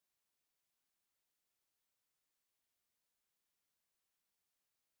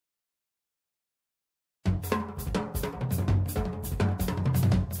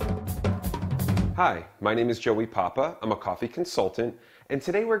Hi, my name is Joey Papa. I'm a coffee consultant, and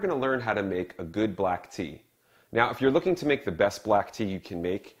today we're going to learn how to make a good black tea. Now, if you're looking to make the best black tea you can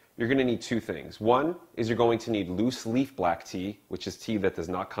make, you're going to need two things. One is you're going to need loose leaf black tea, which is tea that does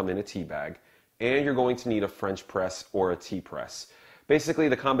not come in a tea bag, and you're going to need a French press or a tea press. Basically,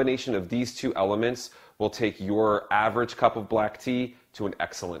 the combination of these two elements will take your average cup of black tea to an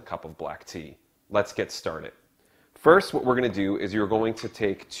excellent cup of black tea. Let's get started. First, what we're going to do is you're going to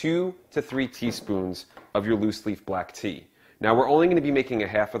take 2 to 3 teaspoons of your loose leaf black tea. Now, we're only going to be making a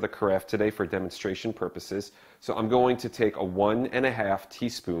half of the carafe today for demonstration purposes, so I'm going to take a 1½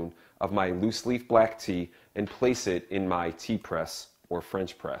 teaspoon of my loose leaf black tea and place it in my tea press or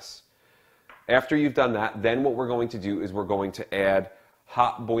French press. After you've done that, then what we're going to do is we're going to add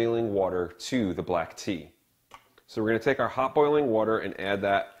hot boiling water to the black tea. So we're going to take our hot boiling water and add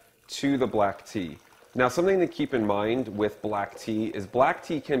that to the black tea. Now, something to keep in mind with black tea is black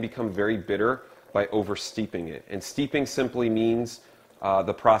tea can become very bitter by over steeping it. And steeping simply means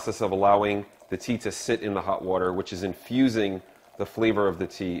the process of allowing the tea to sit in the hot water, which is infusing the flavor of the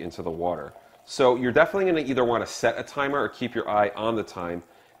tea into the water. So you're definitely going to either want to set a timer or keep your eye on the time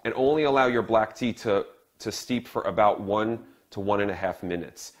and only allow your black tea to steep for about 1 to 1½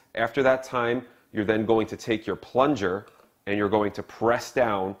 minutes. After that time, you're then going to take your plunger and you're going to press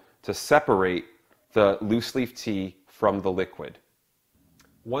down to separate the loose leaf tea from the liquid.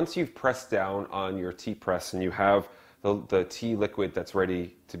 Once you've pressed down on your tea press and you have the tea liquid that's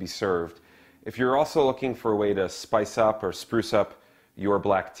ready to be served, if you're also looking for a way to spice up or spruce up your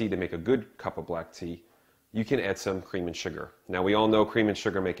black tea to make a good cup of black tea, you can add some cream and sugar. Now, we all know cream and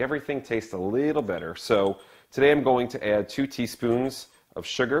sugar make everything taste a little better, so today I'm going to add 2 teaspoons of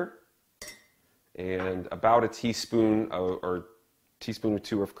sugar and about a teaspoon or teaspoon or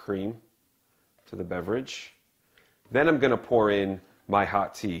 2 of cream to the beverage. Then I'm going to pour in my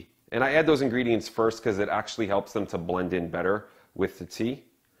hot tea. And I add those ingredients first because it actually helps them to blend in better with the tea.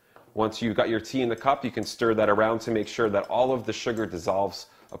 Once you've got your tea in the cup, you can stir that around to make sure that all of the sugar dissolves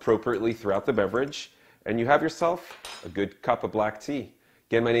appropriately throughout the beverage. And you have yourself a good cup of black tea.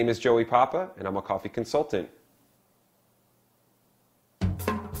 Again, my name is Joey Papa, and I'm a coffee consultant.